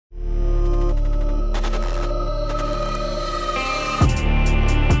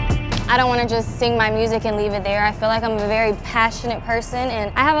I don't want to just sing my music and leave it there. I feel like I'm a very passionate person and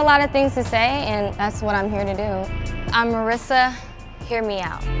I have a lot of things to say, and that's what I'm here to do. I'm Marissa, hear me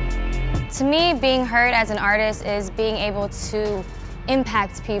out. To me, being heard as an artist is being able to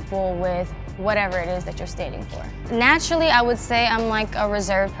impact people with whatever it is that you're standing for. Naturally, I would say I'm like a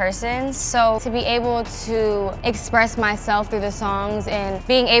reserved person, so to be able to express myself through the songs and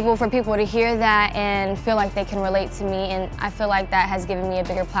being able for people to hear that and feel like they can relate to me, and I feel like that has given me a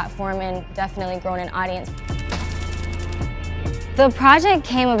bigger platform and definitely grown an audience. The project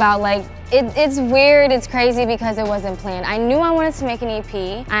came about it's weird, it's crazy because it wasn't planned. I knew I wanted to make an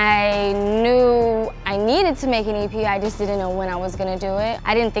EP. I knew I needed to make an EP, I just didn't know when I was gonna do it.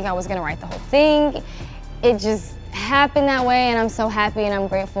 I didn't think I was gonna write the whole thing. It just happened that way, and I'm so happy and I'm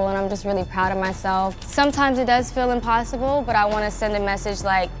grateful and I'm just really proud of myself. Sometimes it does feel impossible, but I want to send a message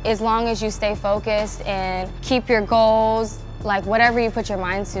like, as long as you stay focused and keep your goals, like whatever you put your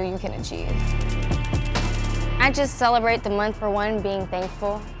mind to, you can achieve. I just celebrate the month for one, being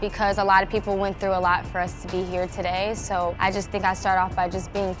thankful, because a lot of people went through a lot for us to be here today. So I just think I start off by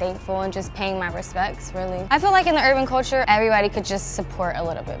just being thankful and just paying my respects, really. I feel like in the urban culture, everybody could just support a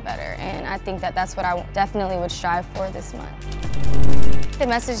little bit better. And I think that that's what I definitely would strive for this month. The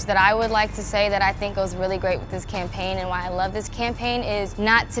message that I would like to say that I think goes really great with this campaign and why I love this campaign is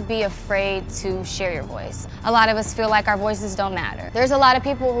not to be afraid to share your voice. A lot of us feel like our voices don't matter. There's a lot of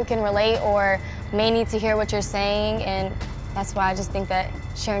people who can relate or may need to hear what you're saying, and that's why I just think that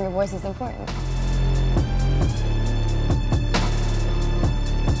sharing your voice is important.